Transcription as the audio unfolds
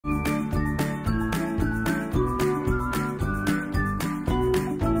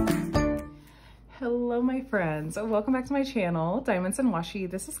Hello, my friends. Welcome back to my channel, Diamonds and Washi.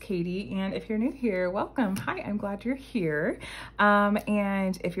 This is Katie, and if you're new here, welcome. Hi, I'm glad you're here.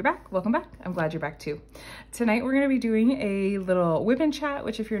 And if you're back, welcome back. I'm glad you're back too. Tonight, we're gonna be doing a little WIP and Chat,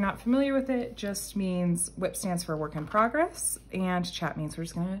 which if you're not familiar with it, just means WIP stands for work in progress, and Chat means we're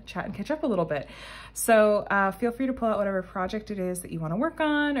just gonna chat and catch up a little bit. So feel free to pull out whatever project it is that you wanna work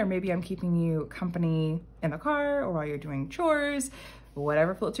on, or maybe I'm keeping you company in the car or while you're doing chores,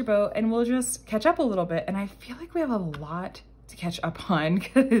 whatever floats your boat, and we'll just catch up a little bit. And I feel like we have a lot to catch up on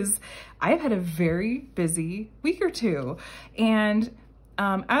because I've had a very busy week or two. And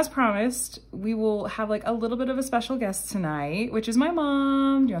as promised, we will have like a little bit of a special guest tonight, which is my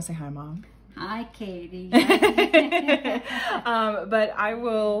mom. Do you want to say hi, Mom? Hi, Katie. But I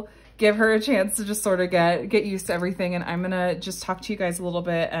will give her a chance to just sort of get used to everything. And I'm gonna just talk to you guys a little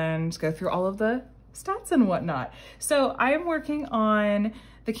bit and go through all of the stats and whatnot. So I am working on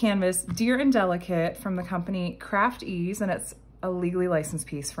the canvas Dear and Delicate from the company Craft Ease, and it's a legally licensed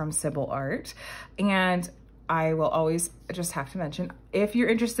piece from Sybil Art. And I will always just have to mention, if you're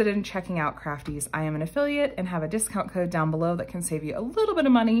interested in checking out Craft Ease, I am an affiliate and have a discount code down below that can save you a little bit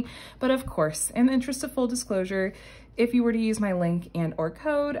of money. But of course, in the interest of full disclosure, if you were to use my link and or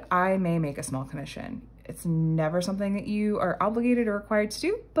code, I may make a small commission. It's never something that you are obligated or required to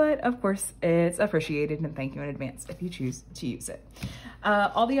do, but of course it's appreciated, and thank you in advance if you choose to use it.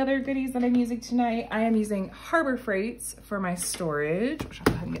 All the other goodies that I'm using tonight, I am using Harbor Freights for my storage, which I'll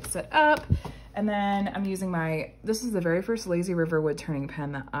go ahead and get set up. And then I'm using this is the very first Lazy River wood turning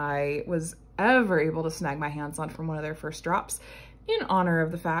pen that I was ever able to snag my hands on from one of their first drops, in honor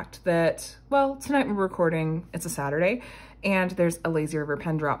of the fact that, well, tonight we're recording, it's a Saturday, and there's a Lazy River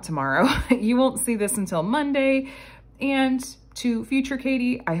pen drop tomorrow. You won't see this until Monday. And to future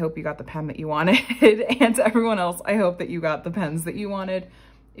Katie, I hope you got the pen that you wanted. And to everyone else, I hope that you got the pens that you wanted.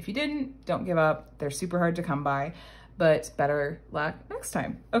 If you didn't, don't give up. They're super hard to come by, but better luck next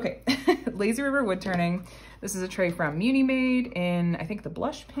time. Okay, Lazy River wood turning. This is a tray from Muni Made in, I think, the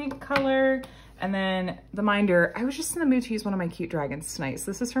blush pink color. And then the minder, I was just in the mood to use one of my cute dragons tonight.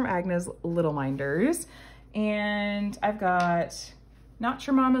 So this is from Agnes Little Minders. And I've got Not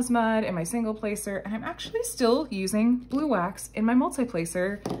Your Mama's Mud in my single placer, and I'm actually still using blue wax in my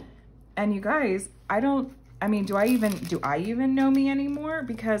multi-placer. And you guys, do I even know me anymore?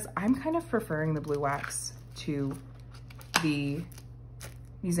 Because I'm kind of preferring the blue wax to the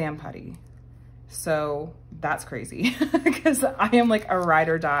museum putty. So that's crazy because I am like a ride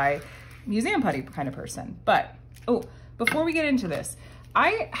or die museum putty kind of person. But, oh, before we get into this,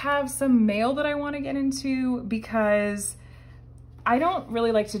 I have some mail that I want to get into because I don't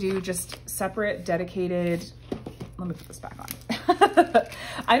really like to do just separate dedicated, let me put this back on.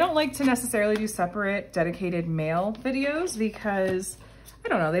 I don't like to necessarily do separate dedicated mail videos because, I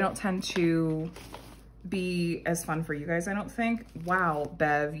don't know, they don't tend to be as fun for you guys, I don't think. Wow,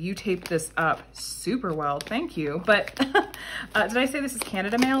 Bev, you taped this up super well, thank you. But did I say this is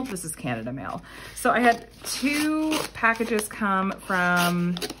Canada mail? This is Canada mail. So I had 2 packages come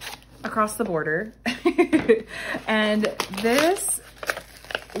from across the border. And this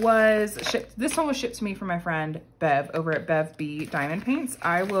one was shipped to me from my friend Bev over at Bev B Diamond Paints.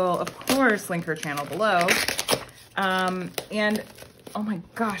 I will of course link her channel below. And oh my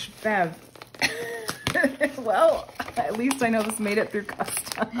gosh, Bev, well, at least I know this made it through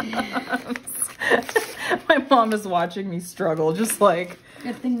customs. My mom is watching me struggle, just like.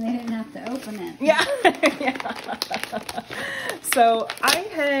 Good thing they didn't have to open it. Yeah. Yeah. So I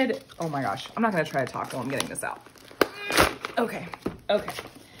had, oh my gosh, I'm not gonna try to talk while I'm getting this out. Okay, okay.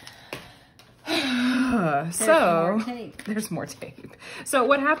 There's more tape. So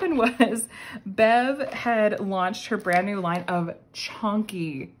what happened was Bev had launched her brand new line of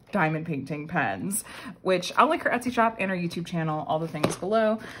chunky diamond painting pens, which I'll link her Etsy shop and her YouTube channel, all the things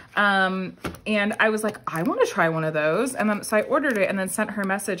below. And I was like, I want to try one of those. And then, so I ordered it and then sent her a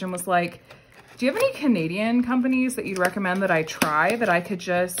message and was like, do you have any Canadian companies that you'd recommend that I try that I could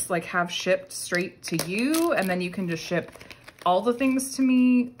just like have shipped straight to you? And then you can just ship all the things to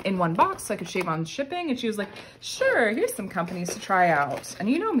me in one box so I could save on shipping. And she was like, sure, here's some companies to try out. And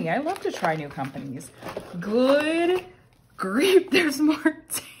you know me, I love to try new companies. Good grief, there's more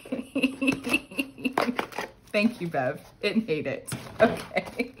tape. Thank you, Bev. It made it.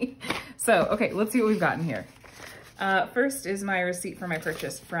 Okay. So, okay, let's see what we've got in here. First is my receipt for my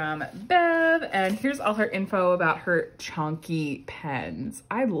purchase from Bev, and here's all her info about her chunky pens.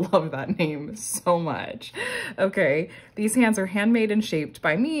 I love that name so much. Okay, these hands are handmade and shaped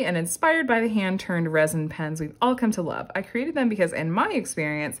by me and inspired by the hand-turned resin pens we've all come to love. I created them because in my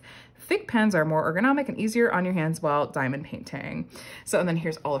experience, thick pens are more ergonomic and easier on your hands while diamond painting. So, and then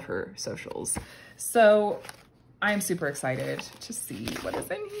here's all of her socials. So I'm super excited to see what is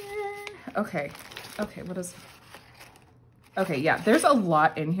in here. Okay. Okay, what is... Okay, yeah, there's a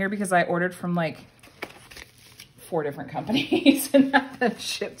lot in here because I ordered from like 4 different companies and had them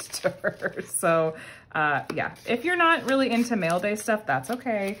shipped to her. So yeah, if you're not really into mail day stuff, that's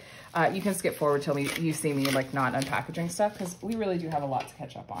okay. You can skip forward till you see me like not unpackaging stuff because we really do have a lot to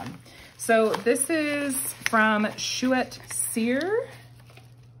catch up on. So this is from Chouette Cyr.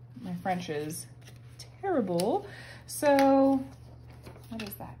 My French is terrible. So what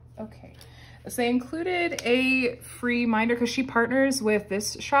is that? Okay. So they included a free minder because she partners with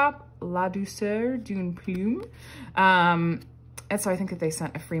this shop, La Douceur d'une Plume. And so I think that they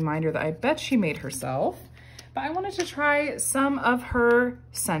sent a free minder that I bet she made herself. But I wanted to try some of her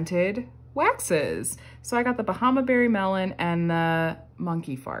scented waxes. So I got the Bahama Berry Melon and the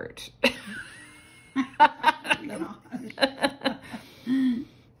Monkey Fart. I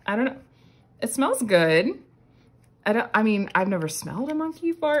don't know. It smells good. I mean, I've never smelled a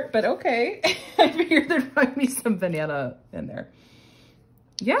monkey fart, but okay. I figured there'd probably be some banana in there.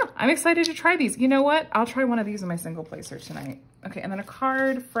 Yeah, I'm excited to try these. You know what? I'll try one of these in my single placer tonight. Okay, and then a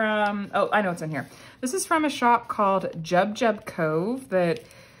card from, oh, I know what's in here. This is from a shop called Jub Jub Cove that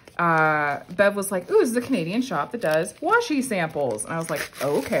Bev was like, ooh, this is a Canadian shop that does washi samples. And I was like,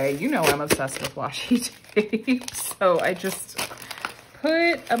 okay, you know I'm obsessed with washi tape. So I just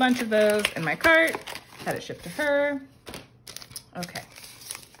put a bunch of those in my cart. Had it shipped to her. Okay.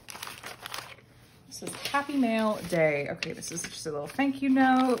 This is Happy Mail Day. Okay, this is just a little thank you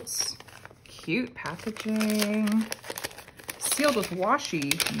note. Cute packaging. Sealed with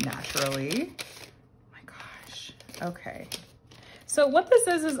washi, naturally. Oh my gosh. Okay. So what this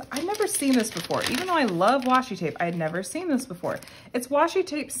is I've never seen this before. Even though I love washi tape, I had never seen this before. It's washi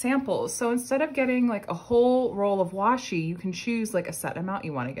tape samples. So instead of getting like a whole roll of washi, you can choose like a set amount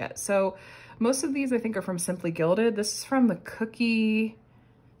you want to get. So most of these I think are from Simply Gilded. This is from the Cookie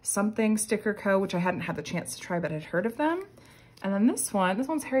Something Sticker Co., which I hadn't had the chance to try, but I'd heard of them. And then this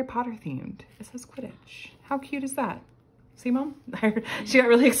one's Harry Potter themed. It says Quidditch. How cute is that? See, Mom? She got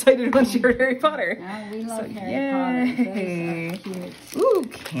really excited when she heard Harry Potter. Oh, we love Harry Potter. Those are cute. Ooh,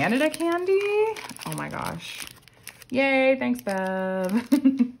 Canada candy. Oh my gosh. Yay, thanks, Bev.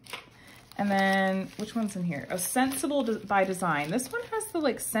 And then, which one's in here? Oh, Sensible by Design. This one has the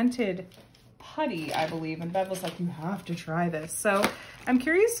like scented putty, I believe, and Bev was like, you have to try this. So I'm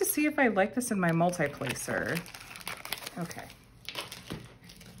curious to see if I like this in my multi-placer. Okay.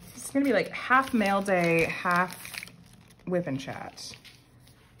 It's gonna be like half mail day, half WIP and Chat.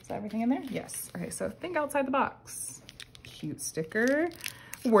 Is that everything in there? Yes. Okay, so think outside the box. Cute sticker.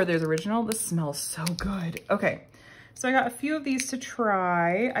 Werther's Original. This smells so good. Okay, so I got a few of these to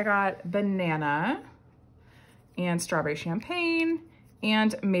try. I got banana and strawberry champagne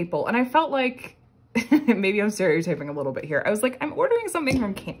and maple. And I felt like, maybe I'm stereotyping a little bit here. I was like, I'm ordering something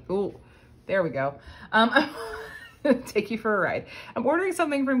from ooh, there we go. Take you for a ride. I'm ordering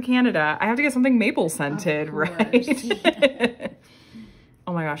something from Canada. I have to get something maple scented, right?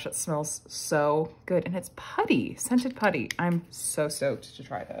 Oh my gosh, it smells so good. And it's putty, scented putty. I'm so stoked to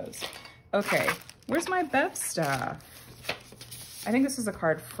try those. Okay, where's my Bev stuff? I think this is a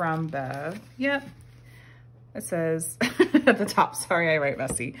card from Bev. Yep. It says at the top, sorry, I write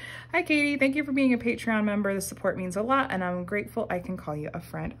messy. Hi, Katie. Thank you for being a Patreon member. The support means a lot, and I'm grateful I can call you a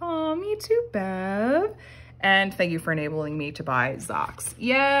friend. Oh, me too, Bev. And thank you for enabling me to buy Zox.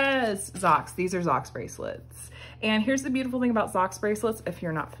 Yes, Zox. These are Zox bracelets. And here's the beautiful thing about Zox bracelets, if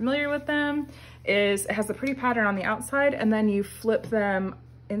you're not familiar with them, is it has a pretty pattern on the outside, and then you flip them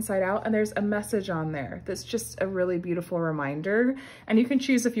inside out, and there's a message on there that's just a really beautiful reminder. And you can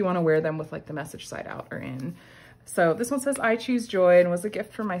choose if you want to wear them with like the message side out or in. So this one says, I choose joy, and was a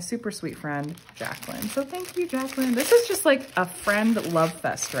gift from my super sweet friend, Jacqueline. So thank you, Jacqueline. This is just like a friend love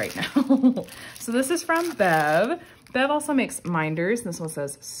fest right now. So this is from Bev. Bev also makes minders. And this one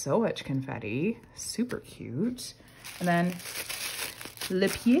says, so much confetti. Super cute. And then Le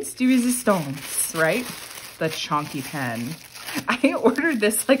Pièce de Résistance, right? The chonky pen. I ordered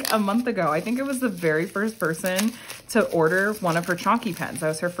this like a month ago. I think it was the very first person to order one of her chonky pens. That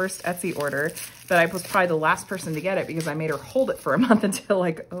was her first Etsy order, but I was probably the last person to get it because I made her hold it for a month until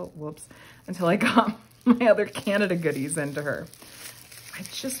like, oh, whoops, until I got my other Canada goodies into her. I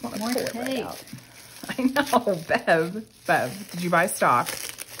just want to pull it right out. I know, Bev, did you buy stock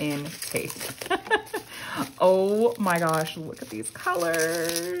in tape? Oh my gosh, look at these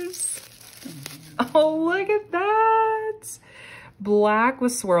colors. Oh, look at that. Black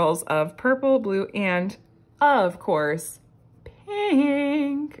with swirls of purple, blue, and of course,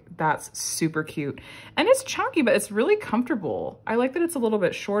 pink. That's super cute. And it's chunky, but it's really comfortable. I like that it's a little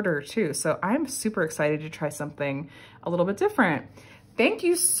bit shorter too. So I'm super excited to try something a little bit different. Thank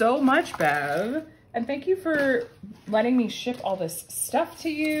you so much, Bev. And thank you for letting me ship all this stuff to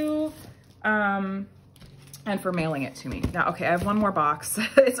you. And for mailing it to me. Now, okay, I have one more box.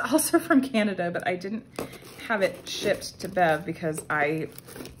 It's also from Canada, but I didn't have it shipped to Bev because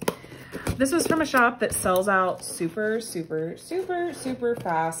this is from a shop that sells out super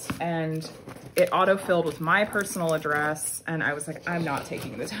fast, and it auto-filled with my personal address. And I was like, I'm not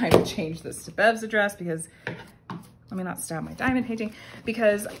taking the time to change this to Bev's address because, let me not stab my diamond painting,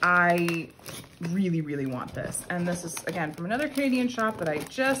 because I really want this. And this is, again, from another Canadian shop that I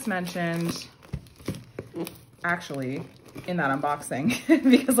just mentioned, actually, in that unboxing.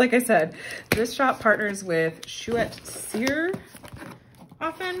 Because like I said, this shop partners with Chouette Cire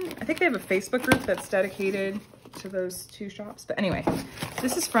often. I think they have a Facebook group that's dedicated to those two shops. But anyway,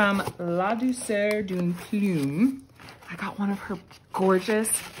 this is from La Douceur d'une Plume. I got one of her gorgeous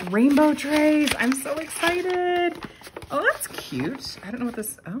rainbow trays. I'm so excited. Oh, that's cute. I don't know what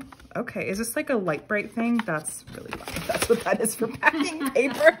this, oh, okay. Is this like a light bright thing? That's really fun. That's what that is for packing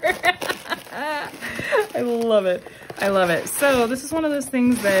paper. I love it. I love it. So this is one of those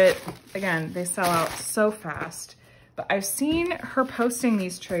things that, again, they sell out so fast. But I've seen her posting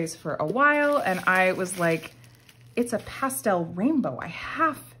these trays for a while, and I was like, it's a pastel rainbow. I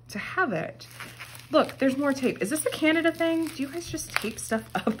have to have it. Look, there's more tape. Is this a Canada thing? Do you guys just tape stuff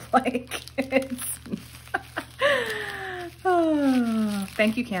up like it's... Oh,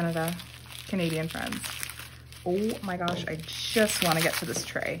 thank you, Canada. Canadian friends. Oh my gosh, I just want to get to this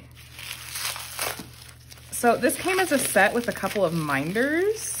tray. So this came as a set with a couple of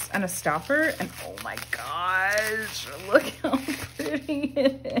minders and a stopper, and oh my gosh, look how pretty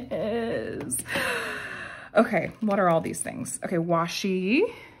it is. Okay, what are all these things? Okay, washi.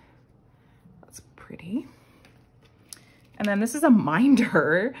 That's pretty. And then this is a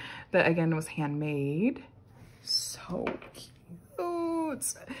minder that again was handmade. So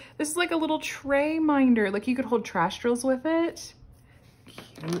cute. This is like a little tray minder. Like you could hold trash drills with it.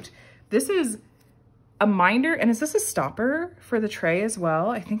 Cute. This is a minder, and is this a stopper for the tray as well?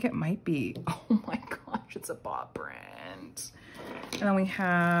 I think it might be. Oh my gosh, it's a bot print. And then we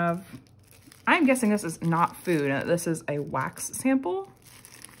have, I'm guessing this is not food, and this is a wax sample.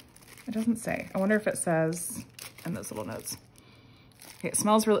 It doesn't say. I wonder if it says in those little notes. Okay, it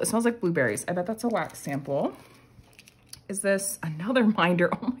smells like blueberries. I bet that's a wax sample. Is this another minder?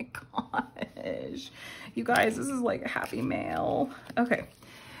 Oh my gosh. You guys, this is like a happy mail. Okay.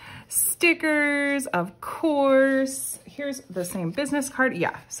 Stickers, of course. Here's the same business card.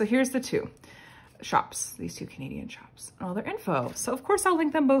 Yeah, so here's the two shops, these two Canadian shops, and all their info. So of course I'll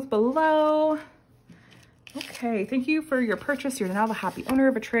link them both below. Okay, thank you for your purchase. You're now the happy owner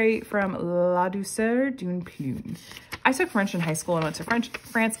of a tray from La Douceur d'une Plume. I took French in high school and went to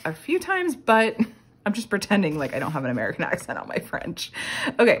France a few times, but I'm just pretending like I don't have an American accent on my French.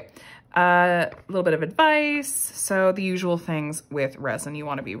 Okay. A little bit of advice. So the usual things with resin, you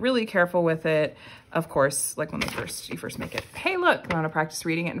want to be really careful with it. Of course, like when you first make it. Hey, look, I want to practice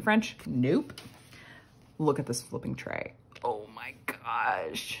reading it in French. Nope. Look at this flipping tray. Oh my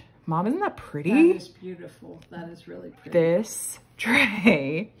gosh. Mom, isn't that pretty? That is beautiful. That is really pretty. This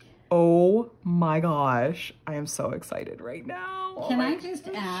tray. Oh my gosh. I am so excited right now. Can I just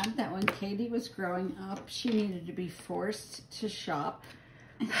add that when Katie was growing up, she needed to be forced to shop.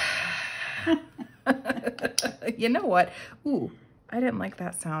 You know what? Ooh, I didn't like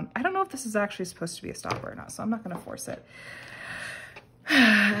that sound. I don't know if this is actually supposed to be a stopper or not, so I'm not going to force it.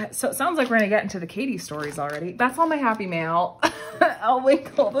 So it sounds like we're going to get into the Katie stories already. That's all my happy mail. I'll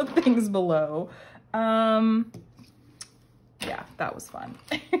link all the things below. Yeah, that was fun.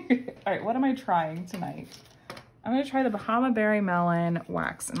 All right, what am I trying tonight? I'm going to try the Bahama Berry Melon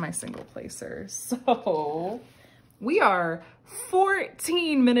Wax in my single placer. So we are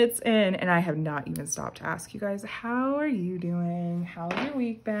 14 minutes in, and I have not even stopped to ask you guys, how are you doing? How's your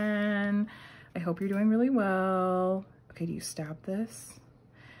week been? I hope you're doing really well. Okay, do you stab this?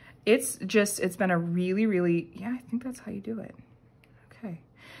 It's been a really, yeah, I think that's how you do it. Okay.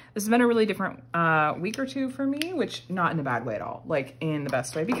 This has been a really different week or two for me, which not in a bad way at all, like in the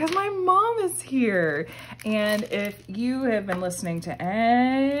best way, because my mom is here. And if you have been listening to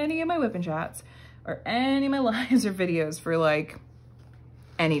any of my WIP and Chats, or any of my lives or videos for like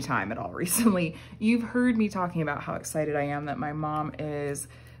any time at all recently, you've heard me talking about how excited I am that my mom is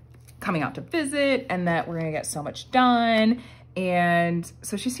coming out to visit and that we're gonna get so much done. And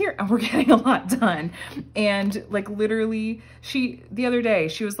so she's here and we're getting a lot done. And like literally the other day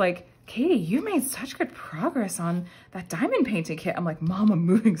she was like, Katie, you made such good progress on that diamond painting kit. I'm like, Mom, I'm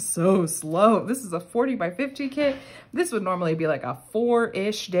moving so slow. This is a 40 by 50 kit. This would normally be like a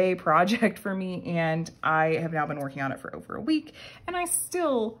 4-ish day project for me. And I have now been working on it for over a week. And I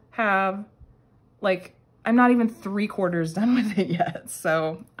still have like, I'm not even 3/4 done with it yet.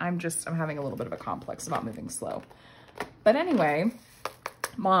 So I'm having a little bit of a complex about moving slow. But anyway,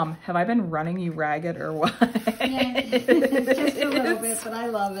 Mom, have I been running you ragged or what? Yeah, just a little bit, but I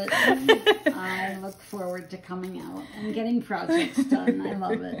love it. I look forward to coming out and getting projects done. I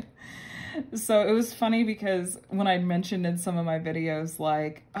love it. So it was funny because when I mentioned in some of my videos,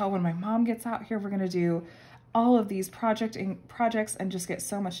 like, oh, when my mom gets out here, we're going to do all of these projects and just get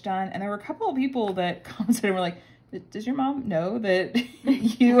so much done. And there were a couple of people that commented and were like, does your mom know that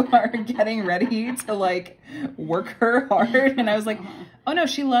you are getting ready to like work her hard? And I was like, oh no,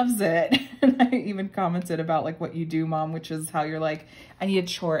 she loves it. And I even commented about like what you do, Mom, which is how you're like, I need a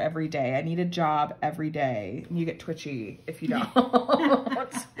chore every day. I need a job every day. And you get twitchy if you don't.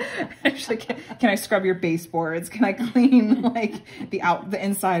 Actually, can I scrub your baseboards? Can I clean like the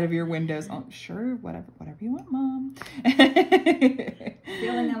inside of your windows? Oh, sure, whatever you want, Mom.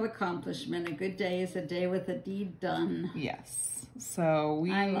 Feeling of accomplishment. A good day is a day with a deed done. Yes. So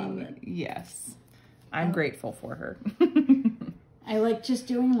I love it. Yes. I'm grateful for her. I like just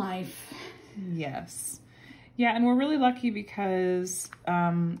doing life. Yes. Yeah, and we're really lucky because,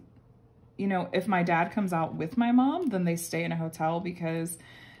 you know, if my dad comes out with my mom, then they stay in a hotel because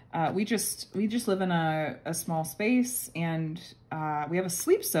we just live in a small space, and we have a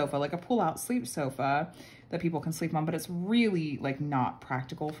sleep sofa, like a pull-out sleep sofa that people can sleep on, but it's really like not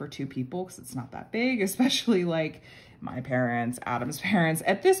practical for 2 people because it's not that big, especially like my parents, Adam's parents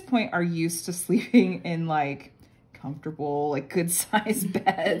at this point are used to sleeping in like comfortable, like good sized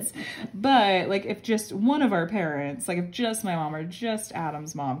beds. But like if just one of our parents, like if just my mom or just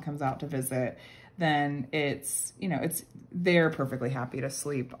Adam's mom comes out to visit, then it's, you know, they're perfectly happy to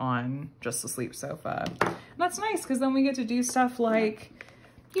sleep on just the sleep sofa. And that's nice because then we get to do stuff like,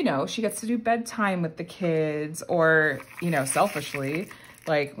 you know, she gets to do bedtime with the kids, or, you know, selfishly,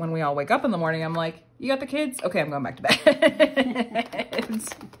 like when we all wake up in the morning, I'm like, you got the kids? Okay, I'm going back to bed.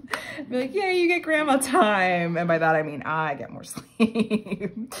 Be like, yeah, you get grandma time. And by that, I mean, I get more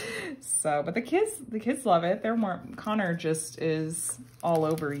sleep. So, but the kids love it. Connor just is all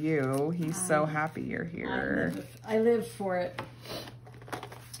over you. He's so happy you're here. I live for it.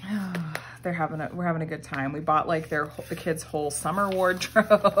 We're having a good time. We bought like the kids' whole summer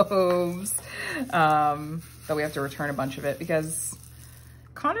wardrobes. But we have to return a bunch of it because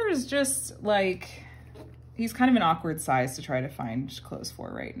Connor is just like, he's kind of an awkward size to try to find clothes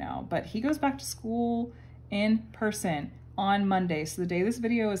for right now, but he goes back to school in person on Monday. So the day this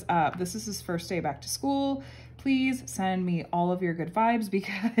video is up, this is his first day back to school. Please send me all of your good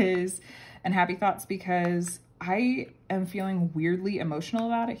vibes and happy thoughts, because I am feeling weirdly emotional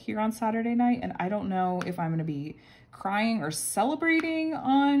about it here on Saturday night. And I don't know if I'm going to be crying or celebrating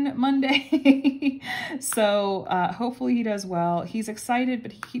on Monday. So hopefully he does well. He's excited,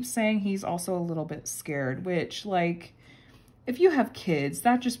 but he keeps saying he's also a little bit scared, which, like, if you have kids,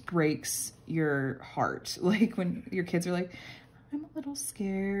 that just breaks your heart. Like when your kids are like, I'm a little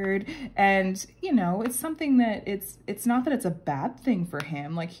scared. And, you know, it's something that it's not that it's a bad thing for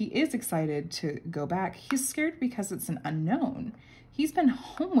him. Like, he is excited to go back. He's scared because it's an unknown. He's been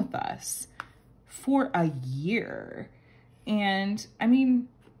home with us for a year. And I mean,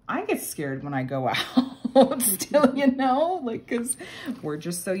 I get scared when I go out still, you know, like, cause we're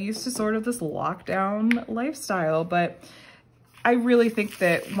just so used to sort of this lockdown lifestyle. But I really think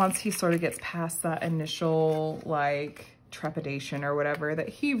that once he sort of gets past that initial like trepidation or whatever, that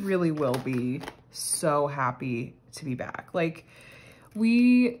he really will be so happy to be back. Like,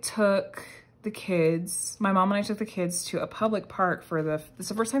 we took the kids, my mom and I took the kids to a public park this is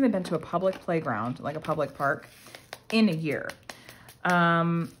the first time they've been to a public playground, like a public park, in a year.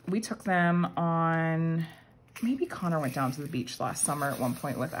 We took them on, maybe Connor went down to the beach last summer at one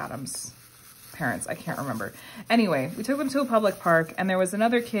point with Adam's parents. I can't remember. Anyway, we took them to a public park and there was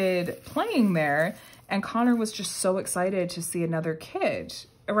another kid playing there, and Connor was just so excited to see another kid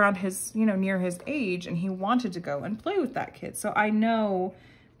around his, you know, near his age, and he wanted to go and play with that kid. So I know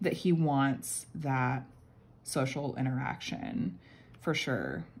that he wants that social interaction for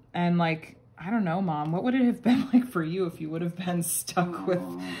sure. And like, I don't know, Mom, what would it have been like for you if you would have been stuck with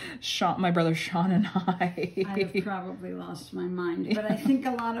my brother Sean and I? I'd have probably lost my mind, but I think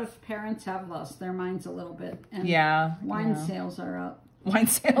a lot of parents have lost their minds a little bit. And wine sales are up. Wine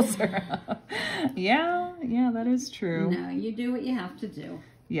sales are up. Yeah, that is true. No, you do what you have to do.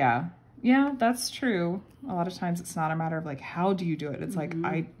 Yeah, that's true. A lot of times it's not a matter of like, how do you do it? It's like,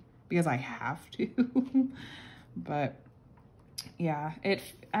 because I have to. But yeah,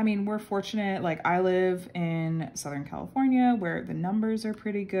 I mean, we're fortunate. Like, I live in Southern California where the numbers are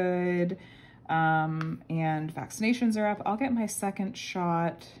pretty good, and vaccinations are up. I'll get my second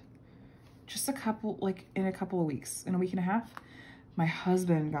shot just in a couple of weeks, in a week and a half. My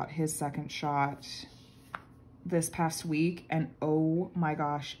husband got his second shot this past week, and oh my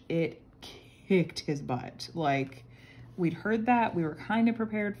gosh, it kicked his butt. Like, we'd heard that, we were kind of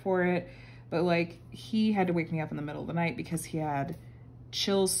prepared for it, but like, he had to wake me up in the middle of the night because he had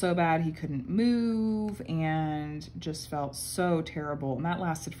chills so bad he couldn't move and just felt so terrible. And that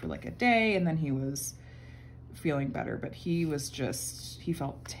lasted for like a day, and then he was feeling better, but he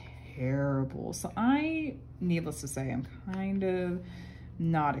felt terrible. So needless to say, I'm kind of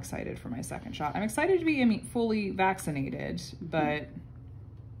not excited for my second shot. I'm excited to be fully vaccinated, but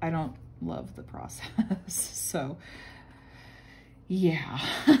I don't love the process. So yeah.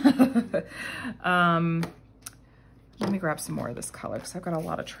 Let me grab some more of this color because I've got a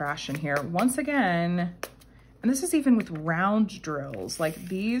lot of trash in here. Once again, and this is even with round drills, like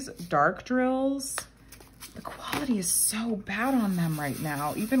these dark drills, the quality is so bad on them right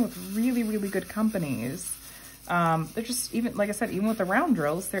now, even with really, really good companies. They're just, even, like I said, even with the round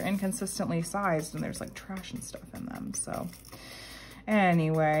drills, they're inconsistently sized and there's like trash and stuff in them. So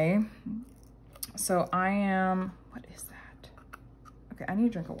anyway, so what is that? Okay, I need a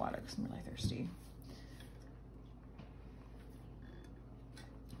drink of water because I'm really thirsty.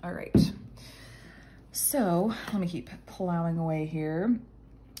 All right, so let me keep plowing away here.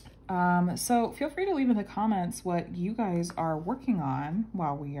 So feel free to leave in the comments what you guys are working on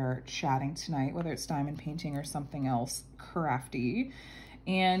while we are chatting tonight, whether it's diamond painting or something else crafty.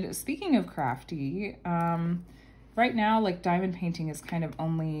 And speaking of crafty, right now, like, diamond painting is kind of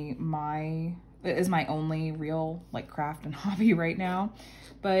my only real like craft and hobby right now.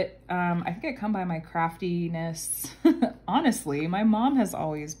 But I think I come by my craftiness. Honestly, my mom has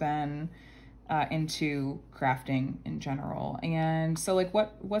always been into crafting in general. And so like,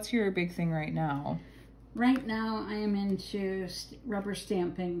 what's your big thing right now? Right now I am into rubber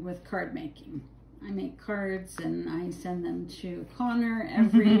stamping with card making. I make cards and I send them to Connor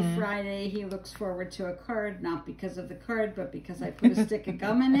every Friday. He looks forward to a card, not because of the card, but because I put a stick of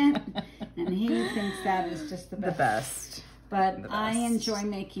gum in it, and he thinks that is just the best. But I enjoy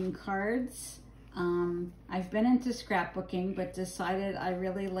making cards. I've been into scrapbooking, but decided I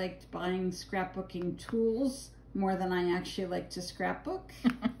really liked buying scrapbooking tools more than I actually like to scrapbook.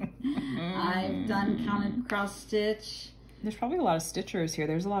 I've done counted cross stitch. There's probably a lot of stitchers here.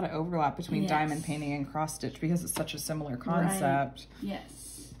 There's a lot of overlap between diamond painting and cross stitch because it's such a similar concept. Right.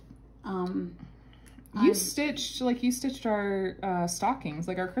 Yes. You stitched our stockings,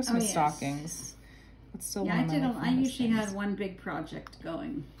 like our Christmas stockings. It's still I usually had one big project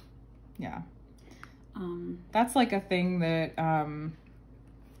going. Yeah. That's like a thing that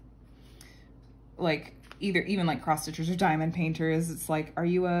like even like cross stitchers or diamond painters, it's like, do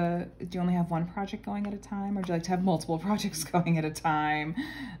you only have one project going at a time, or do you like to have multiple projects going at a time?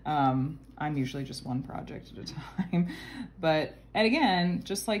 I'm usually just one project at a time. And again,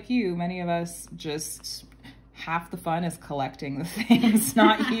 just like you, many of us, just half the fun is collecting the things,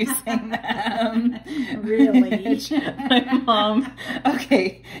 not using them. Really? My mom,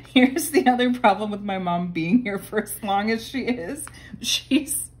 okay, here's the other problem with my mom being here for as long as she is.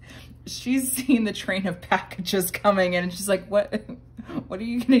 She's seen the train of packages coming in, and she's like, what are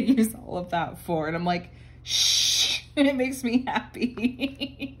you gonna use all of that for? And I'm like, shh, it makes me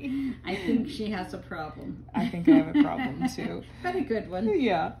happy. I think she has a problem. I think I have a problem too. But a good one.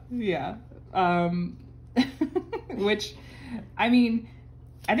 Yeah. Which, I mean,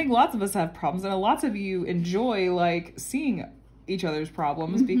 I think lots of us have problems, and lots of you enjoy like seeing each other's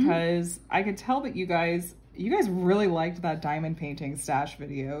problems, because I could tell that you guys really liked that diamond painting stash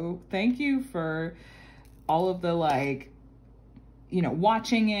video. Thank you for all of the, like, you know,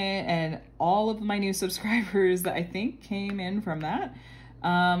 watching it, and all of my new subscribers that I think came in from that.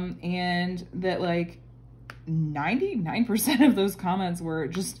 And that, like, 99% of those comments were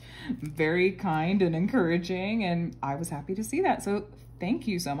just very kind and encouraging, and I was happy to see that. So thank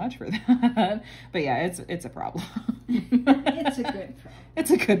you so much for that. But yeah, it's a problem. It's a good problem. It's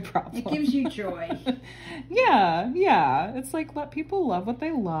a good problem. It gives you joy. Yeah. It's like, let people love what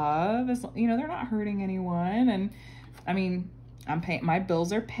they love. You know, they're not hurting anyone. And I mean, my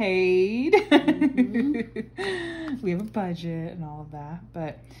bills are paid. We have a budget and all of that.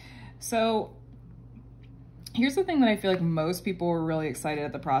 But so here's the thing that I feel like most people were really excited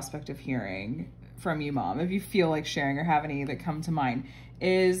at the prospect of hearing from you, Mom, if you feel like sharing or have any that come to mind,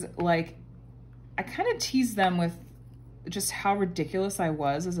 is like, I kind of teased them with just how ridiculous I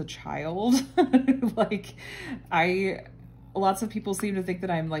was as a child. Like lots of people seem to think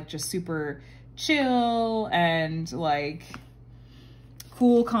that I'm like just super chill and like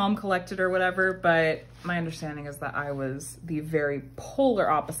cool, calm, collected or whatever. But my understanding is that I was the very polar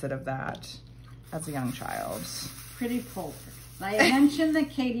opposite of that as a young child. Pretty polar. I mentioned that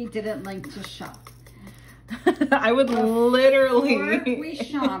Katie didn't like to shop. I would literally... Before we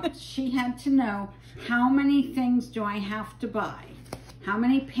shopped, she had to know, how many things do I have to buy? How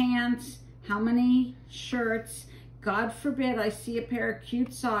many pants? How many shirts? God forbid I see a pair of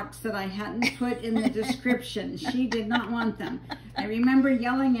cute socks that I hadn't put in the description. She did not want them. I remember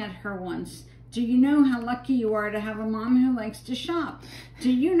yelling at her once, do you know how lucky you are to have a mom who likes to shop?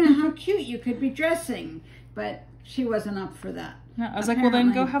 Do you know how cute you could be dressing? But she wasn't up for that. No, I was like, well,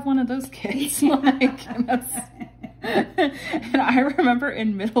 then go have one of those kids. Like, and I remember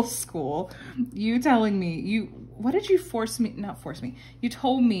in middle school, you telling me, what did you you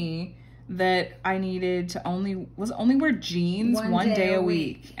told me that I needed to only wear jeans one day a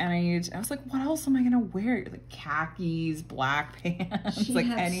week. And I was like, what else am I gonna wear? Like khakis, black pants, she like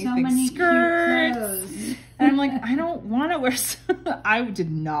had anything, so many skirts. And I'm like, I don't want to wear, I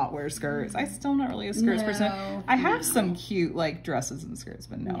did not wear skirts. I'm still not really a skirts person. I have some cute like dresses and skirts,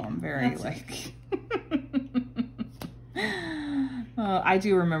 but no, I'm very like, I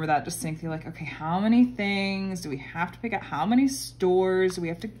do remember that distinctly, like, okay, how many things do we have to pick out? How many stores do we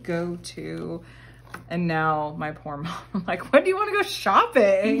have to go to? And now my poor mom, I'm like, when do you want to go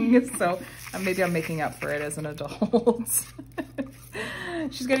shopping? So maybe I'm making up for it as an adult.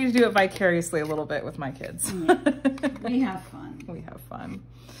 She's getting to do it vicariously a little bit with my kids. Yeah. We have fun. We have fun.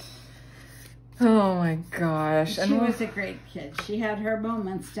 Oh my gosh. She was a great kid. She had her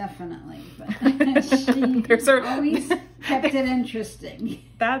moments, definitely, but she always kept it interesting.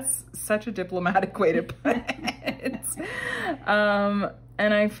 That's such a diplomatic way to put it.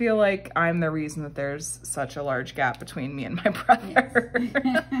 And I feel like I'm the reason that there's such a large gap between me and my brother.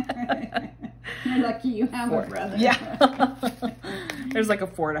 Yes. You're lucky you have a brother. Yeah. There's like a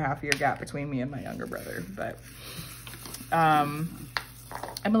 4.5 year gap between me and my younger brother, but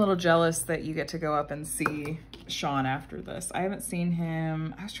I'm a little jealous that you get to go up and see Sean after this. I haven't seen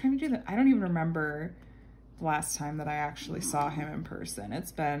him. I was trying to do that. I don't even remember the last time that I actually saw him in person.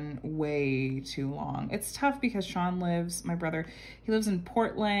 It's been way too long. It's tough because Sean lives, my brother, he lives in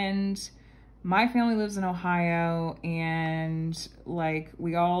Portland. My family lives in Ohio, and like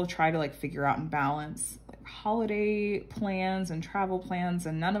we all try to like figure out and balance like holiday plans and travel plans,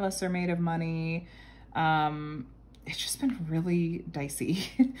 and none of us are made of money. It's just been really dicey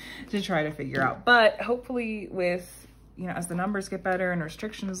to try to figure out, but hopefully with, you know, as the numbers get better and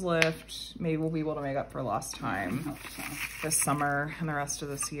restrictions lift, maybe we'll be able to make up for lost time this summer and the rest of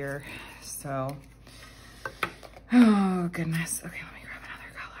this year. So, oh goodness. Okay, let me grab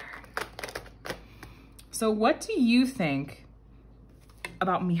another color. So what do you think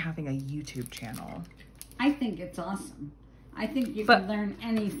about me having a YouTube channel? I think it's awesome. I think you can learn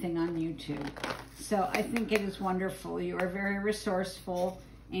anything on YouTube. So I think it is wonderful. You are very resourceful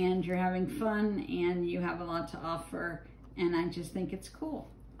and you're having fun and you have a lot to offer. And I just think it's cool.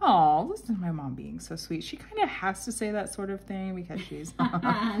 Oh, listen to my mom being so sweet. She kind of has to say that sort of thing because she's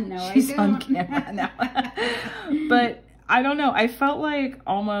no, she's on camera now. But I don't know. I felt like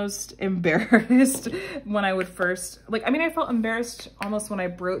almost embarrassed when I would first, like, I mean, I felt embarrassed almost when I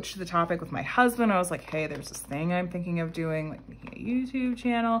broached the topic with my husband. I was like, hey, there's this thing I'm thinking of doing, like making a YouTube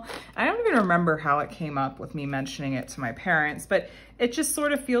channel. I don't even remember how it came up with me mentioning it to my parents, but it just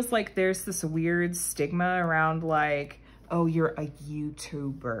sort of feels like there's this weird stigma around like, oh, you're a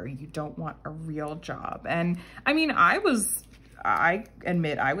YouTuber. You don't want a real job. And I mean, I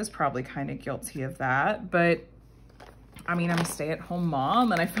admit I was probably kind of guilty of that, but I mean, I'm a stay-at-home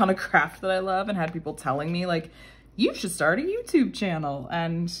mom and I found a craft that I love and had people telling me like, you should start a YouTube channel.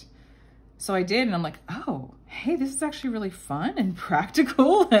 And so I did, and I'm like, oh, hey, this is actually really fun and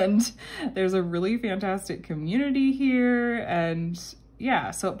practical. And there's a really fantastic community here. And yeah,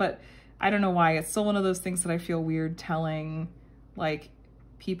 so, but I don't know why. It's still one of those things that I feel weird telling like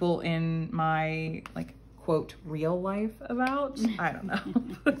people in my like, quote, real life about. I don't know.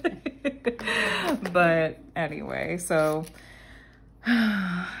 But anyway, so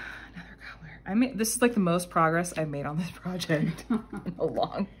another color. This is like the most progress I've made on this project in a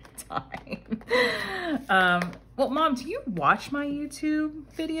long time. Well, Mom, do you watch my YouTube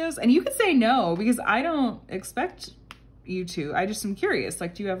videos? And you could say no, because I don't expect you two. I just am curious.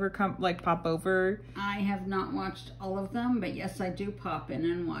 Like, do you ever come, like, pop over? I have not watched all of them, but yes, I do pop in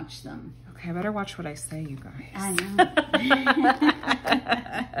and watch them. Okay, I better watch what I say, you guys. I know.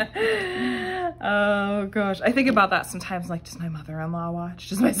 Oh, gosh. I think about that sometimes. Like, does my mother-in-law watch?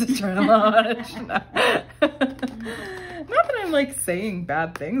 Does my sister-in-law watch? No. Not that I'm, like, saying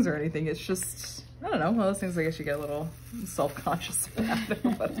bad things or anything. It's just, I don't know. One of those things I guess you get a little self-conscious about or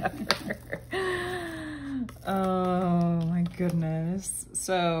whatever. Oh my goodness.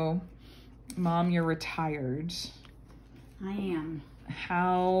 So, Mom, you're retired. I am.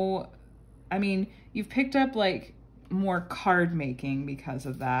 How, I mean, you've picked up like more card making because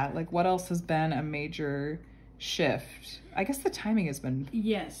of that. Like, what else has been a major shift? I guess the timing has been...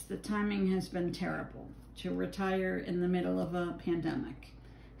 Yes, the timing has been terrible. To retire in the middle of a pandemic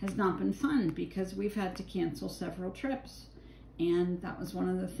has not been fun because we've had to cancel several trips. And that was one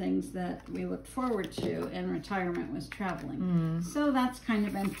of the things that we looked forward to in retirement was traveling. So that's kind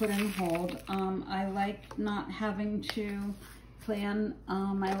of been put on hold. I like not having to plan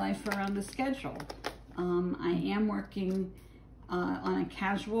my life around a schedule. I am working on a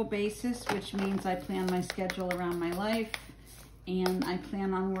casual basis, which means I plan my schedule around my life. And I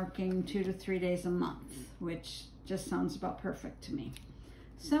plan on working 2 to 3 days a month, which just sounds about perfect to me.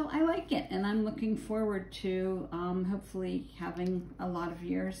 So I like it, and I'm looking forward to hopefully having a lot of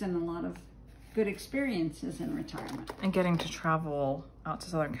years and a lot of good experiences in retirement. And getting to travel out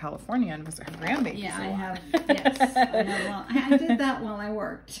to Southern California and visit her grandbabies. Yeah, I have. Yes, I did that while I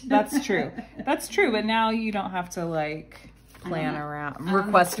worked. That's true. That's true, but now you don't have to like plan around,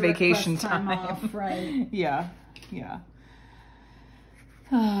 request vacation time off, right? Yeah, yeah.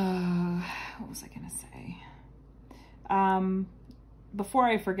 What was I gonna say? Before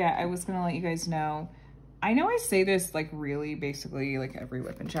I forget, I was gonna let you guys know, I know I say this like really basically like every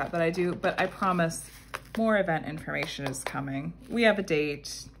WIP and Chat that I do, but I promise more event information is coming. We have a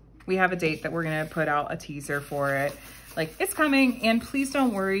date. We have a date that we're gonna put out a teaser for it. Like, it's coming, and please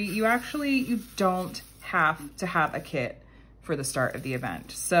don't worry. You don't have to have a kit for the start of the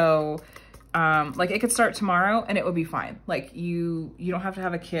event. So like, it could start tomorrow and it would be fine. Like, you don't have to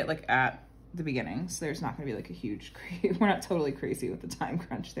have a kit like at the beginning, so there's not going to be like a huge we're not totally crazy with the time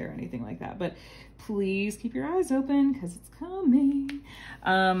crunch there or anything like that, but please keep your eyes open because it's coming.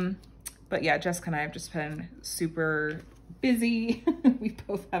 But yeah, Jessica and I have just been super busy. We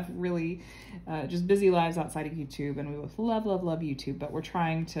both have really just busy lives outside of YouTube, and we both love YouTube, but we're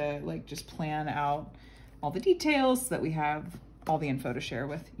trying to like just plan out all the details so that we have all the info to share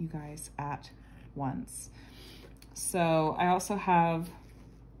with you guys at once. So I also have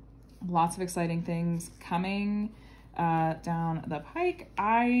lots of exciting things coming down the pike.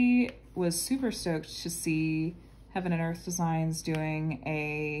 I was super stoked to see Heaven and Earth Designs doing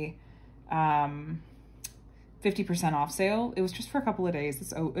a 50% off sale. It was just for a couple of days.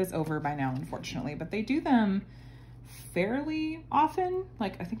 It's over by now, unfortunately, but they do them fairly often,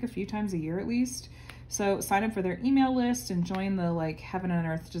 like I think a few times a year at least. So sign up for their email list and join the like Heaven and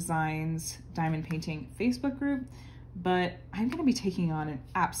Earth Designs diamond painting Facebook group. But I'm going to be taking on an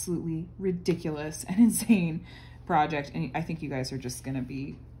absolutely ridiculous and insane project. And I think you guys are just going to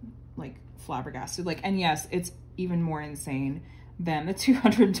be like flabbergasted. Like, and yes, it's even more insane than the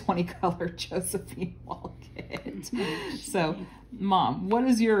 220 color Josephine wall kit. So Mom, what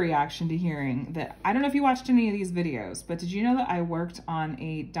is your reaction to hearing that? I don't know if you watched any of these videos, but did you know that I worked on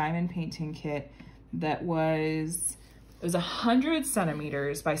a diamond painting kit that was... It was 100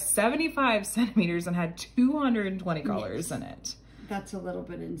 centimeters by 75 centimeters and had 220 colors in it. That's a little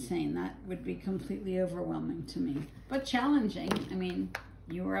bit insane. That would be completely overwhelming to me. But challenging. I mean,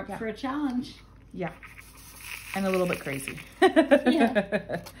 you were up for a challenge. Yeah. And a little bit crazy.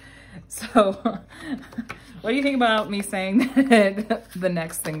 Yeah. So, what do you think about me saying that the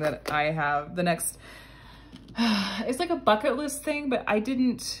next thing that I have, it's like a bucket list thing, but I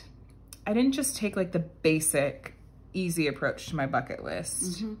didn't just take like the basic easy approach to my bucket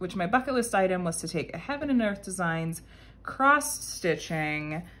list, which my bucket list item was to take a Heaven and Earth Designs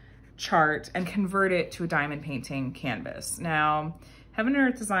cross-stitching chart and convert it to a diamond painting canvas. Now, Heaven and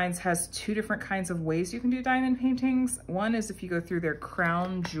Earth Designs has two different kinds of ways you can do diamond paintings. One is if you go through their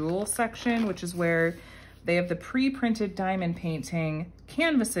crown jewel section, which is where they have the pre-printed diamond painting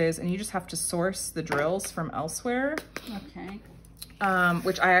canvases, and you just have to source the drills from elsewhere. Okay.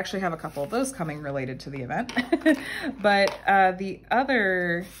 Which I actually have a couple of those coming related to the event. But the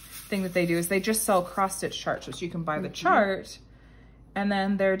other thing that they do is they just sell cross-stitch charts, which you can buy the chart, and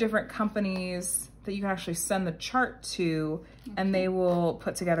then there are different companies that you can actually send the chart to, and they will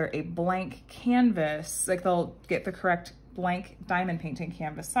put together a blank canvas. Like, they'll get the correct blank diamond painting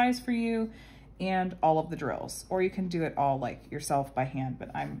canvas size for you, and all of the drills, or you can do it all like yourself by hand,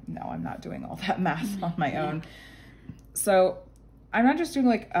 but I'm not doing all that math on my own. So I'm not just doing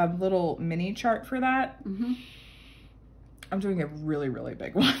like a little mini chart for that. I'm doing a really, really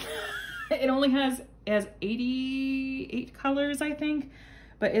big one. It only has 88 colors, I think,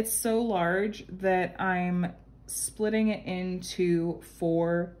 but it's so large that I'm splitting it into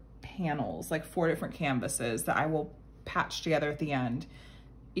 4 panels, like 4 different canvases that I will patch together at the end.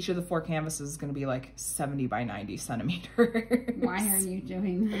 Each of the 4 canvases is going to be like 70 by 90 centimeters. Why are you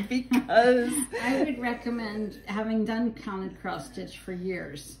doing that? Because I would recommend, having done counted cross stitch for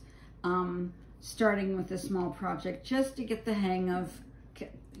years, starting with a small project just to get the hang of,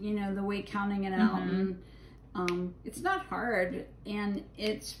 you know, the way counting it out. And it's not hard, and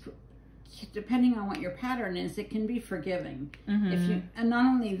it's, depending on what your pattern is, it can be forgiving. If you, and not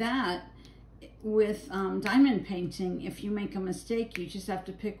only that, with diamond painting, if you make a mistake, you just have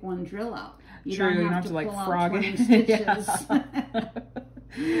to pick one drill out. You don't have to like frog it. Stitches.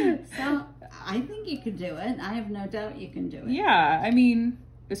 So I think you could do it. I have no doubt you can do it. Yeah, I mean,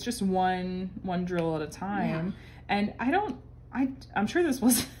 it's just one drill at a time. And I'm sure this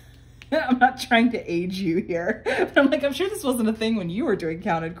was I'm not trying to age you here, but I'm sure this wasn't a thing when you were doing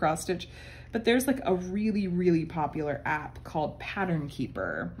counted cross stitch. But there's like a really, really popular app called Pattern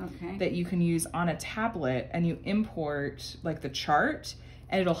Keeper that you can use on a tablet, and you import like the chart,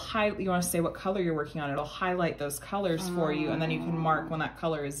 and it'll highlight, you want to say what color you're working on, it'll highlight those colors for you, and then you can mark when that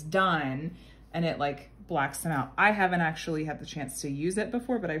color is done, and it like blacks them out. I haven't actually had the chance to use it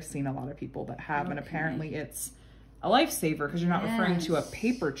before, but I've seen a lot of people that have, and apparently it's a lifesaver because you're not referring to a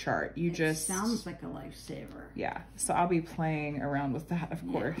paper chart. You just sounds like a lifesaver. Yeah, so I'll be playing around with that, of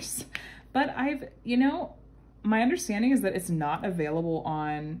course. But you know, my understanding is that it's not available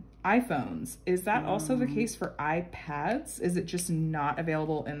on iPhones. Is that also the case for iPads? Is it just not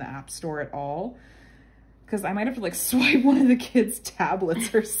available in the App Store at all? Because I might have to like swipe one of the kids'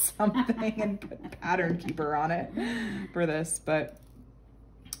 tablets or something and put Pattern Keeper on it for this. But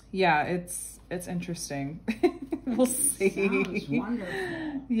yeah, it's interesting. We'll see. Sounds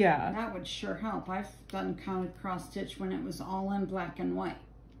wonderful. Yeah. That would sure help. I've done counted cross stitch when it was all in black and white.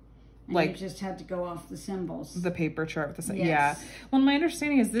 And like you just had to go off the symbols. The paper chart with the same. Yes. Yeah. Well, my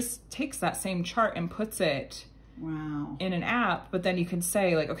understanding is this takes that same chart and puts it in an app, but then you can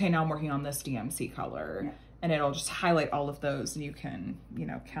say like, okay, now I'm working on this DMC color, and it'll just highlight all of those, and you can, you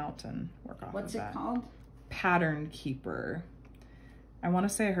know, count and work off What's of it that. called? Pattern Keeper. I want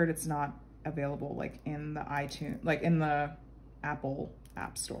to say I heard it's not available like in the iTunes, like in the Apple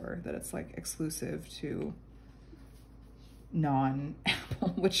App Store, that it's like exclusive to non-Apple,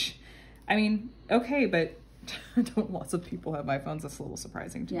 which, I mean, okay, but don't lots of people have iPhones? That's a little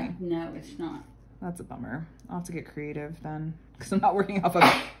surprising to me. No, it's not. That's a bummer. I'll have to get creative then, because I'm not working off of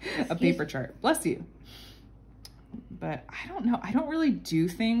a paper chart. Bless you. But I don't know. I don't really do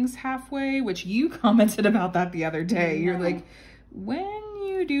things halfway, which you commented about that the other day. You're like, when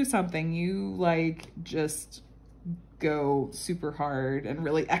you do something, you like just go super hard and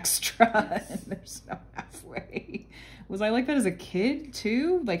really extra, and there's no halfway. Was I like that as a kid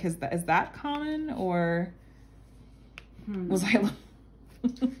too? Like, is that common, or was I?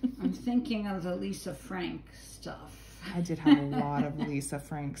 I'm thinking of the Lisa Frank stuff. I did have a lot of Lisa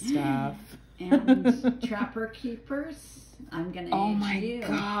Frank stuff. And Trapper Keepers. I'm gonna age you.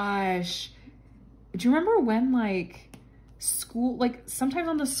 Gosh. Do you remember when like school, like sometimes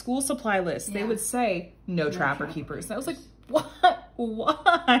on the school supply list, they would say no Trapper Keepers. And I was like, what?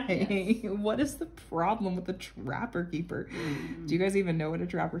 Why? Yes. What is the problem with the Trapper Keeper? Do you guys even know what a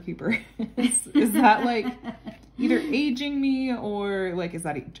Trapper Keeper is? Is that like either aging me, or like, is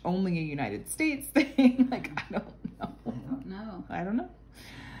that only a United States thing? Like, I don't know. I don't know.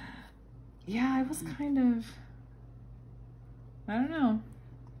 Yeah, I was kind of, I don't know.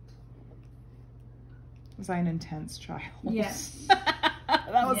 Was I an intense child? Yes.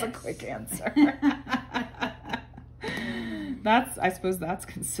 That was a quick answer. I suppose that's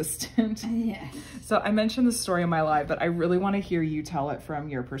consistent. Yes. So I mentioned the story in my live, but I really want to hear you tell it from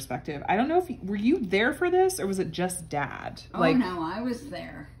your perspective. I don't know were you there for this, or was it just Dad? Oh, no, I was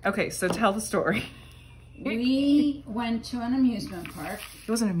there. Okay, so tell the story. We went to an amusement park.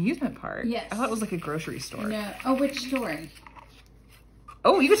 It was an amusement park? Yes. I thought it was like a grocery store. No. Oh, which story?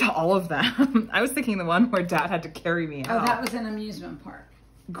 Oh, you could tell all of them. I was thinking the one where Dad had to carry me out. Oh, that was an amusement park.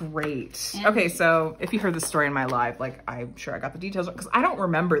 Great. And okay, so if you heard the story in my live, like, I'm sure I got the details, because I don't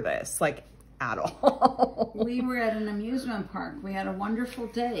remember this, like, at all. We were at an amusement park. We had a wonderful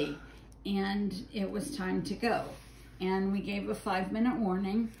day, and it was time to go. And we gave a 5-minute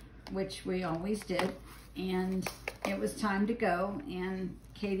warning, which we always did, and it was time to go, and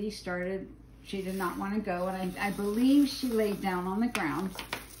Katie started She did not want to go, and I believe she laid down on the ground.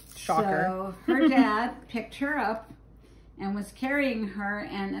 Shocker. So her dad picked her up and was carrying her,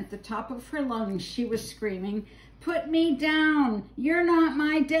 and at the top of her lungs, she was screaming, "Put me down! You're not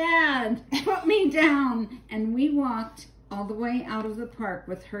my dad! Put me down!" And we walked all the way out of the park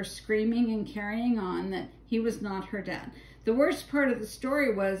with her screaming and carrying on that he was not her dad. The worst part of the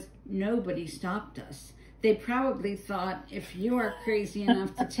story was nobody stopped us. They probably thought, if you are crazy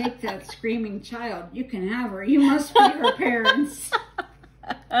enough to take that screaming child, you can have her. You must be her parents.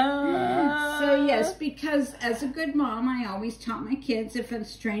 So yes, because as a good mom, I always taught my kids, if a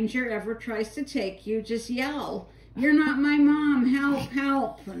stranger ever tries to take you, just yell, "You're not my mom, help,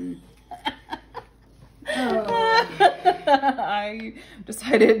 help." And, I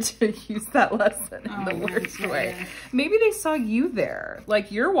decided to use that lesson in the worst way. Maybe they saw you there,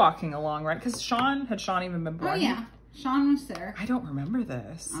 like you're walking along, right? Because had Sean even been born? oh yeah, Sean was there. I don't remember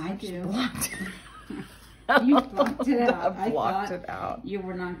this. I do. Blocked it. You blocked it out. I blocked it out. You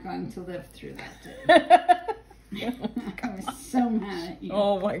were not going to live through that day. I was so mad at you.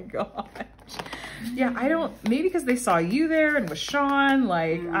 Oh my gosh. Yeah, I don't, maybe because they saw you there and with Sean,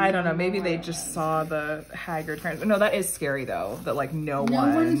 like, I don't know, maybe they just saw the haggard parents. No, that is scary though, that like no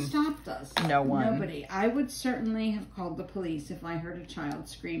one stopped us. No one. Nobody. I would certainly have called the police if I heard a child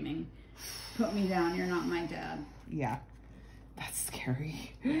screaming, "Put me down, you're not my dad." Yeah, that's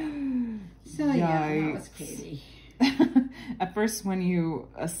scary. So yeah, that was Katie. At first when you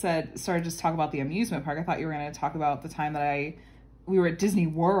started just talk about the amusement park, I thought you were going to talk about the time that we were at Disney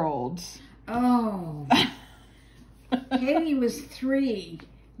World. Oh, Katie was 3.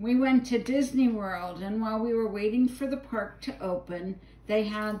 We went to Disney World, and while we were waiting for the park to open, they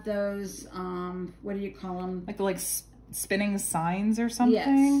had those, what do you call them? Like spinning signs or something?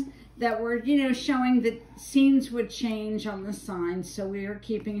 Yes, that were, showing that scenes would change on the signs, so we were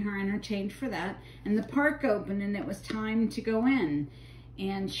keeping her entertained for that. And the park opened, and it was time to go in.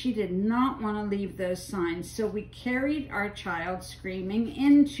 And she did not want to leave those signs, so we carried our child screaming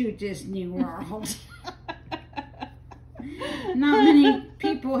into Disney World. Not many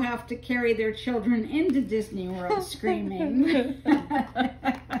people have to carry their children into Disney World screaming.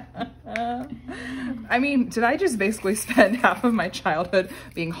 I mean, did I just basically spend half of my childhood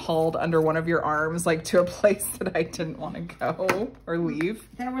being hauled under one of your arms, like to a place that I didn't want to go or leave?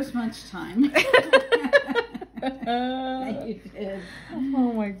 There was much time. You did.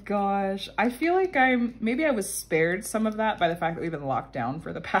 Oh my gosh. I feel like maybe I was spared some of that by the fact that we've been locked down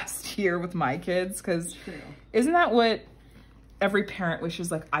for the past year with my kids, because isn't that what every parent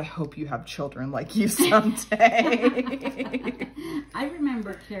wishes? Like, I hope you have children like you someday. I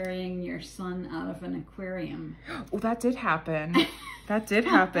remember carrying your son out of an aquarium. Oh, that did happen. That did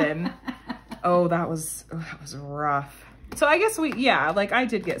happen. Oh, that was rough. So I guess I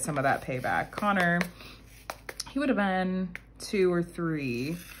did get some of that payback. Connor, he would have been 2 or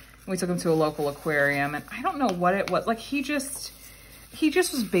 3. We took him to a local aquarium, and I don't know what it was. Like, he just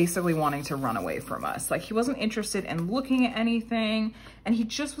was basically wanting to run away from us. Like, he wasn't interested in looking at anything, and he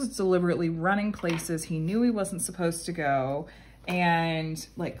just was deliberately running places he knew he wasn't supposed to go, and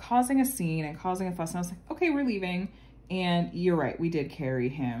like causing a scene and causing a fuss. And I was like, okay, we're leaving. And you're right, we did carry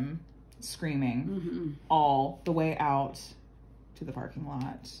him screaming all the way out to the parking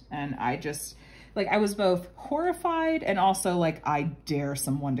lot. And I just, like, I was both horrified and also like, I dare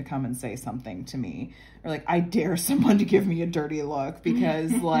someone to come and say something to me, or like, I dare someone to give me a dirty look,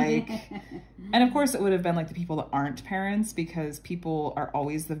 because like, and of course it would have been like the people that aren't parents, because people are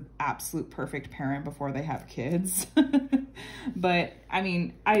always the absolute perfect parent before they have kids. But I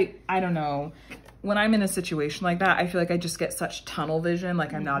mean, I don't know. When I'm in a situation like that, I feel like I just get such tunnel vision.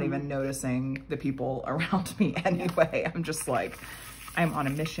 Like, I'm not even noticing the people around me anyway. I'm just like, I'm on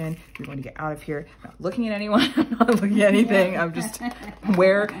a mission. We're going to get out of here. I'm not looking at anyone. I'm not looking at anything. I'm just,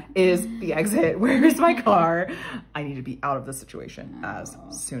 where is the exit? Where is my car? I need to be out of the situation as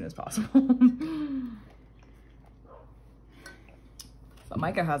soon as possible. But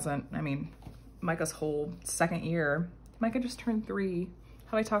Micah hasn't. I mean, Micah's whole 2nd year. Micah just turned 3.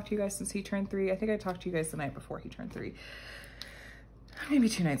 Have I talked to you guys since he turned 3? I think I talked to you guys the night before he turned 3. Maybe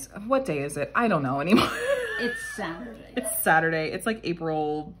 2 nights. What day is it? I don't know anymore. It's Saturday. It's Saturday. It's like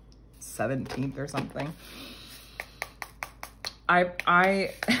April 17th or something.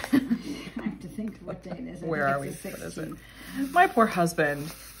 I have to think of what day it is. Where are we? What is it? My poor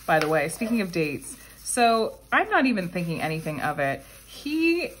husband, by the way, speaking of dates. So I'm not even thinking anything of it.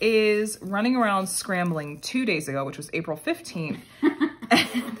 He is running around scrambling 2 days ago, which was April 15th.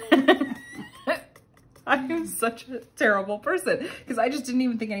 I am such a terrible person because I just didn't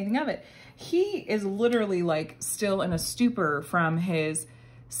even think anything of it. He is literally like still in a stupor from his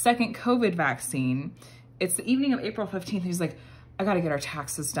second COVID vaccine. It's the evening of April 15th. He's like, I got to get our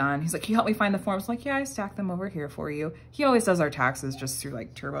taxes done. He's like, can you help me find the forms? I'm like, yeah, I stacked them over here for you. He always does our taxes just through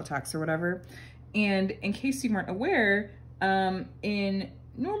like TurboTax or whatever. And in case you weren't aware, in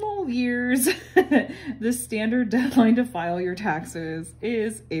normal years, the standard deadline to file your taxes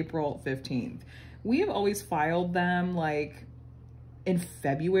is April 15th. We have always filed them like in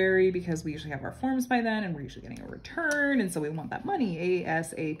February because we usually have our forms by then and we're usually getting a return. And so we want that money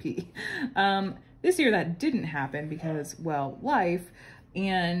ASAP. This year that didn't happen because, well, life.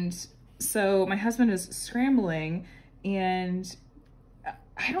 And so my husband is scrambling and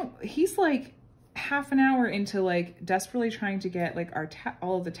he's like half an hour into like desperately trying to get like our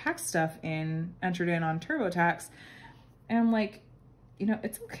all of the tax stuff entered in on TurboTax. And I'm like, you know,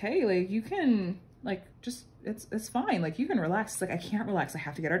 it's okay. Like you can like, just, it's fine. Like you can relax. It's like, I can't relax. I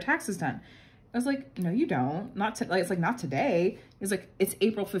have to get our taxes done. I was like, no, you don't. Not to, like, it's like, not today. He's like, it's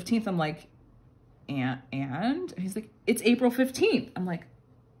April 15th. I'm like, and he's like, it's April 15th. I'm like,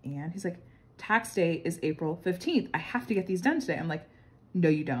 and he's like, tax day is April 15th. I have to get these done today. I'm like, no,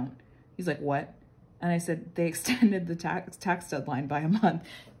 you don't. He's like, what? And I said, they extended the tax deadline by a month.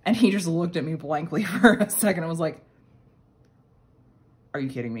 And he just looked at me blankly for a second and was like, are you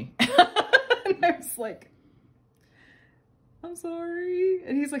kidding me? And I was like, I'm sorry.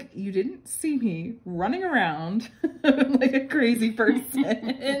 And he's like, you didn't see me running around like a crazy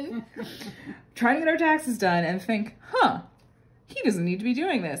person trying to get our taxes done and think, huh, he doesn't need to be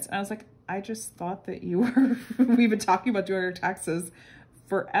doing this. And I was like, I just thought that you were, we've been talking about doing our taxes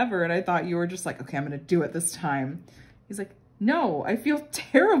forever. And I thought you were just like, okay, I'm going to do it this time. He's like, no, I feel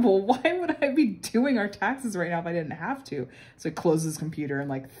terrible. Why would I be doing our taxes right now if I didn't have to? So he closes his computer and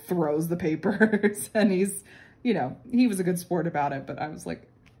like throws the papers and he's, you know, he was a good sport about it, but I was like,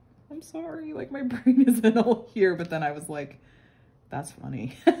 I'm sorry, like my brain isn't all here. But then I was like, that's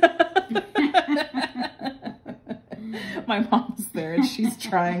funny. My mom's there and she's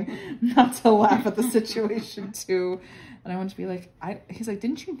trying not to laugh at the situation too. And I want to be like, he's like,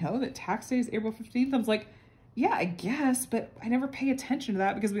 didn't you know that tax day is April 15th? I was like, yeah, I guess, but I never pay attention to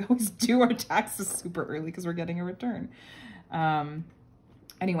that because we always do our taxes super early because we're getting a return.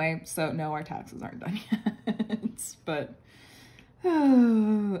 Anyway, so no, our taxes aren't done yet. But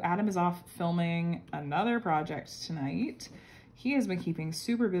Adam is off filming another project tonight. He has been keeping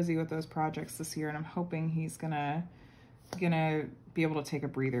super busy with those projects this year, and I'm hoping he's gonna be able to take a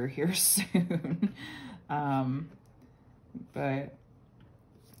breather here soon. But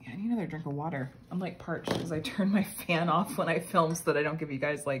yeah, I need another drink of water. I'm like parched because I turned my fan off when I film so that I don't give you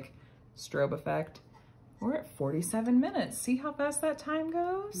guys like strobe effect. We're at 47 minutes. See how fast that time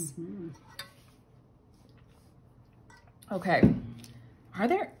goes? Mm-hmm. Okay. Are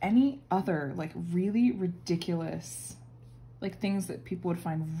there any other like really ridiculous like things that people would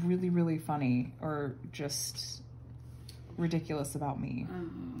find really, really funny or just ridiculous about me?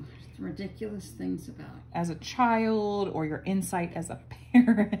 Ridiculous things about as a child or your insight as a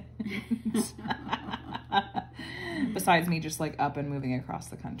parent. Besides me just like up and moving across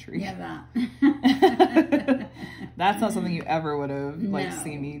the country. Yeah, that. That's not something you ever would have like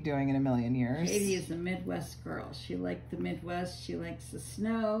seen me doing in a million years. Katie is a Midwest girl. She liked the Midwest. She likes the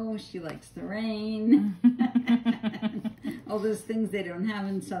snow. She likes the rain. All those things they don't have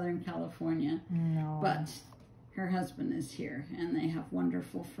in Southern California. No. But her husband is here and they have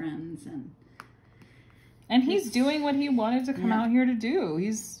wonderful friends and he's doing what he wanted to come out here to do.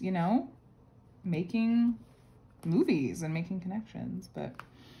 He's, you know, making movies and making connections. But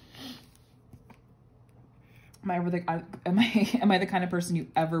am I the kind of person you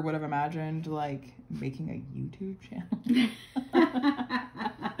ever would have imagined like making a YouTube channel?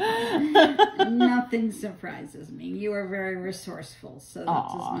 Nothing surprises me. You are very resourceful, so that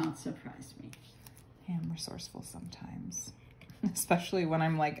does not surprise me. I am resourceful sometimes, especially when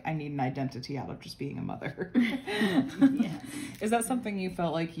I'm like, I need an identity out of just being a mother. Yes. Is that something you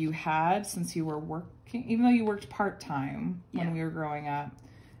felt like you had since you were working, even though you worked part-time when we were growing up?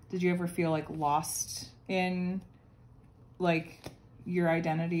 Did you ever feel like lost in like your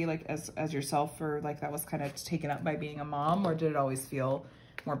identity, like as yourself, or like that was kind of taken up by being a mom, or did it always feel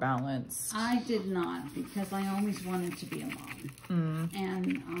more balanced? I did not, because I always wanted to be a mom.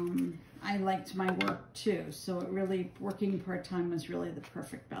 And I liked my work too, so it really, working part-time was really the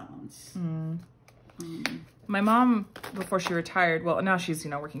perfect balance. My mom, before she retired, well, now she's,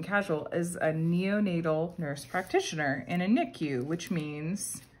 you know, working casual, is a neonatal nurse practitioner in a NICU, which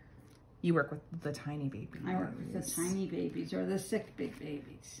means you work with the tiny babies. I work with the tiny babies or the sick big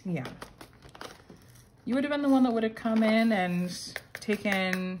babies. Yeah. You would have been the one that would have come in and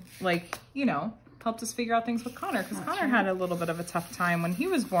taken, like, you know, helped us figure out things with Connor, because Connor right. had a little bit of a tough time when he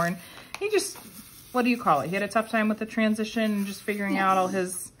was born. He just, what do you call it? He had a tough time with the transition and just figuring out all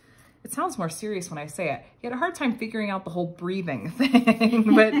his, it sounds more serious when I say it. He had a hard time figuring out the whole breathing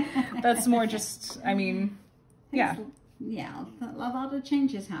thing, but that's more just, I mean, yeah. Yeah, a lot of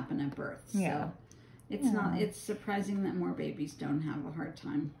changes happen at birth. Yeah. So it's surprising that more babies don't have a hard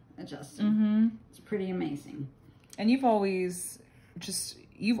time adjusting. It's pretty amazing. And you've always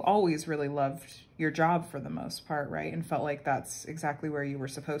really loved your job for the most part, right? And felt like that's exactly where you were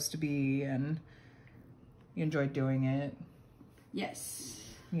supposed to be, and you enjoyed doing it. Yes.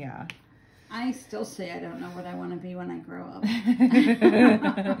 Yeah. I still say I don't know what I want to be when I grow up.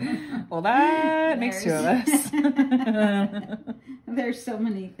 Well, that makes two of us. There's so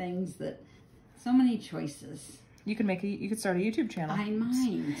many things so many choices. You could start a YouTube channel. I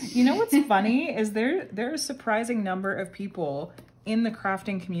might. You know what's funny is there are a surprising number of people in the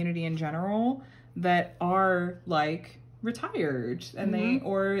crafting community in general that are like retired, and they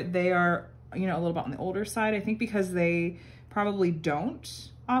are, you know, a little bit on the older side, I think, because they probably don't.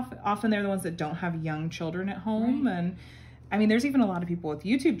 Often they're the ones that don't have young children at home. Right. And I mean, there's even a lot of people with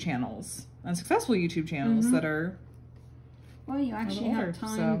YouTube channels and successful YouTube channels that are, well, you actually have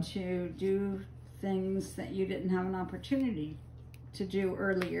time to do things that you didn't have an opportunity to do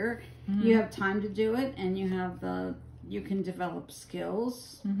earlier. You have time to do it, and you can develop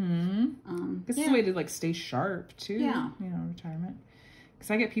skills. This is a way to like stay sharp too. Yeah. You know, retirement.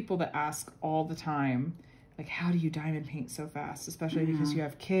 Because I get people that ask all the time, like, how do you diamond paint so fast? Especially because you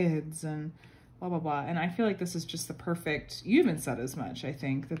have kids and blah, blah, blah. And I feel like this is just the perfect, you even said as much, I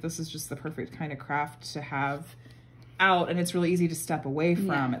think, that this is just the perfect kind of craft to have out, and it's really easy to step away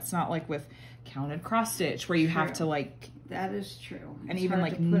from. It's not like with counted cross stitch where you have to like, that is true. And even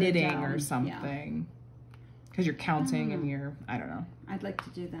like knitting or something, because you're counting and you're, I don't know. I'd like to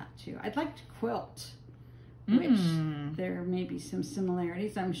do that too. I'd like to quilt, which there may be some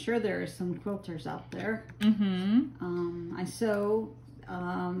similarities. I'm sure there are some quilters out there. I sew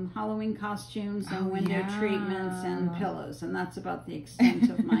Halloween costumes and window treatments and pillows, and that's about the extent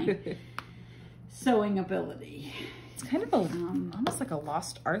of my sewing ability. It's kind of almost like a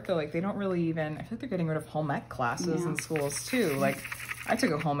lost art though. Like they don't really even, I feel like they're getting rid of home ec classes in schools too. Like I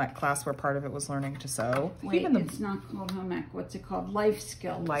took a home ec class where part of it was learning to sew. Wait, it's not called home ec. What's it called? Life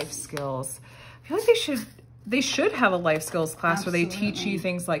skills. Life skills. I feel like they should have a life skills class where they teach you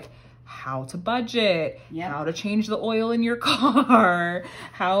things like how to budget, how to change the oil in your car,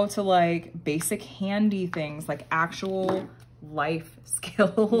 how to like basic handy things, like actual life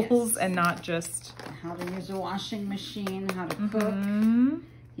skills and not just how to use a washing machine, how to cook.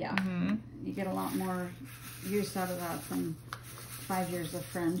 You get a lot more use out of that than 5 years of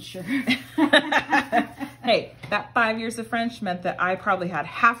French. Hey, that 5 years of French meant that I probably had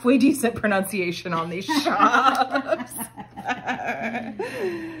halfway decent pronunciation on these shops.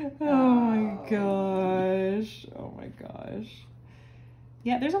 Oh my gosh. Oh my gosh.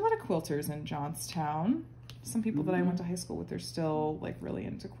 Yeah, there's a lot of quilters in Johnstown. Some people that I went to high school with are still like really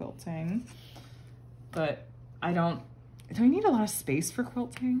into quilting, but do we need a lot of space for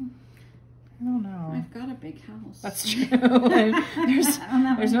quilting? I don't know. I've got a big house. That's true.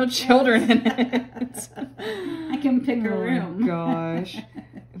 There's no children in it. I can pick a room. Oh gosh.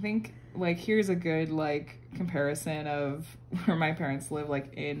 I think like here's a good like comparison of where my parents live,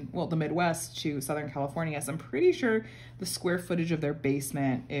 like in the Midwest to Southern California. So I'm pretty sure the square footage of their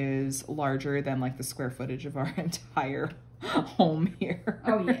basement is larger than like the square footage of our entire home here.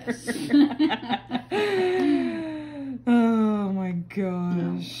 Oh yes. Oh my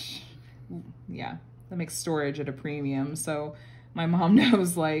gosh. Yeah, that makes storage at a premium. So my mom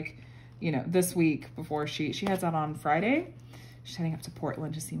knows, like, you know, this week before she heads out on Friday, she's heading up to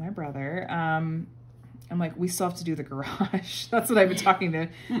Portland to see my brother. I'm like, we still have to do the garage. That's what I've been talking to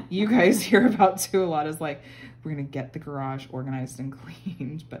you guys here about too a lot, is like, we're gonna get the garage organized and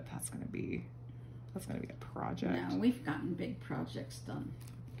cleaned, but that's gonna be a project. No, we've gotten big projects done.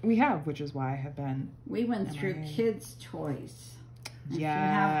 We have, which is why I have been. We went through kids' toys. If you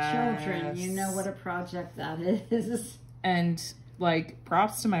have children, you know what a project that is. And like,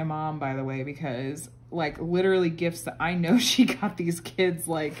 props to my mom, by the way, because like literally gifts that I know she got these kids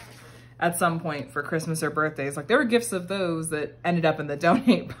like at some point for Christmas or birthdays. Like there were gifts of those that ended up in the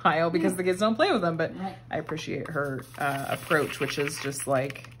donate pile because the kids don't play with them. But I appreciate her approach, which is just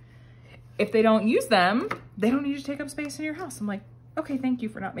like, if they don't use them, they don't need to take up space in your house. I'm like, okay, thank you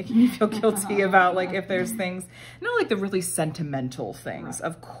for not making me feel guilty about like if there's things, not like the really sentimental things,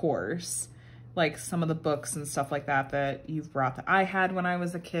 of course, like some of the books and stuff like that you've brought that I had when I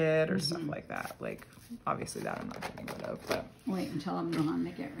was a kid or stuff like that. Like obviously that I'm not getting rid of, but wait until I'm gone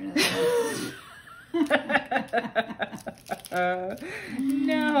to get rid of those.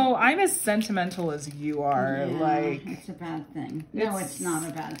 No, I'm as sentimental as you are. Yeah, like, it's a bad thing. No, it's not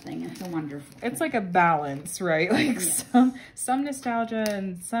a bad thing. It's a wonderful thing. It's like a balance, right? Like some nostalgia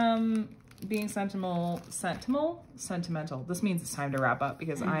and some being sentimental. This means it's time to wrap up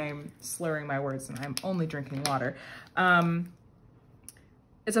because I'm slurring my words and I'm only drinking water.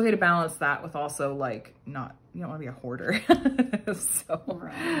 It's okay to balance that with also like you don't want to be a hoarder. So,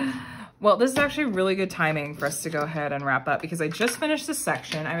 Right. Well, this is actually really good timing for us to go ahead and wrap up because I just finished this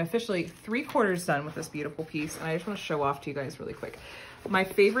section. I'm officially 3/4 done with this beautiful piece and I just want to show off to you guys really quick. My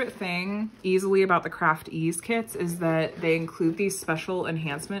favorite thing easily about the Craft Ease kits is that they include these special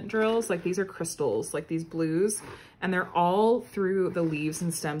enhancement drills. Like these are crystals, like these blues, and they're all through the leaves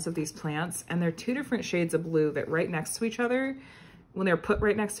and stems of these plants. And they're 2 different shades of blue that right next to each other, when they're put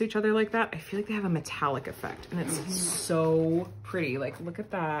right next to each other like that, I feel like they have a metallic effect and it's so pretty. Like, look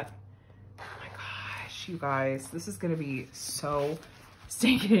at that. Oh my gosh, you guys, this is gonna be so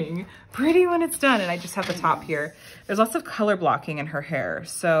stinking pretty when it's done. And I just have the top here. There's lots of color blocking in her hair.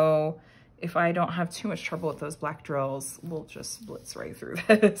 So if I don't have too much trouble with those black drills, we'll just blitz right through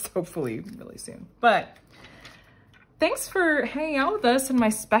this, hopefully really soon. But thanks for hanging out with us and my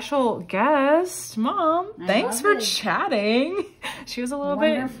special guest, Mom. Thanks for chatting. She was a little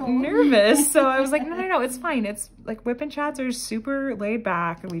bit nervous. So I was like, no, it's fine. It's like WIP and Chats are super laid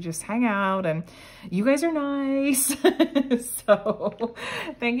back and we just hang out and you guys are nice. So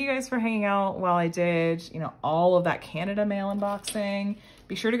thank you guys for hanging out while I did, all of that Canada mail unboxing.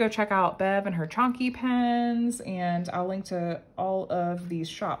 Be sure to go check out Bev and her Chonky pens, and I'll link to all of these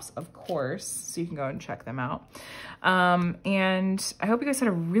shops, of course, so you can go and check them out. And I hope you guys had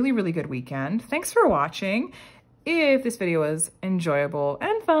a really, really good weekend. Thanks for watching. If this video was enjoyable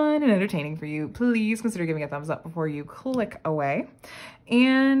and fun and entertaining for you, please consider giving a thumbs up before you click away.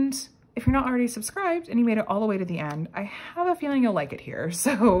 And if you're not already subscribed and you made it all the way to the end, I have a feeling you'll like it here.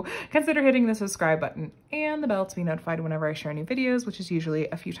 So consider hitting the subscribe button and the bell to be notified whenever I share new videos, which is usually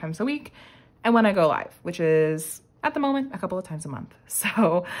a few times a week, and when I go live, which is at the moment a couple of times a month.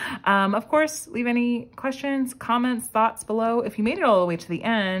 So of course, leave any questions, comments, thoughts below. If you made it all the way to the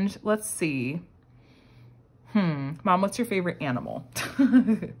end, let's see. Mom, what's your favorite animal?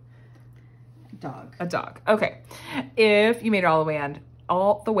 Dog. A dog. Okay. If you made it all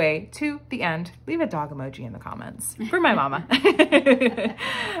the way to the end, leave a dog emoji in the comments for my mama.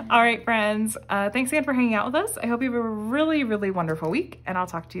 All right, friends. Thanks again for hanging out with us. I hope you have a really, really wonderful week, and I'll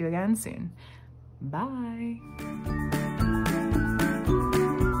talk to you again soon. Bye.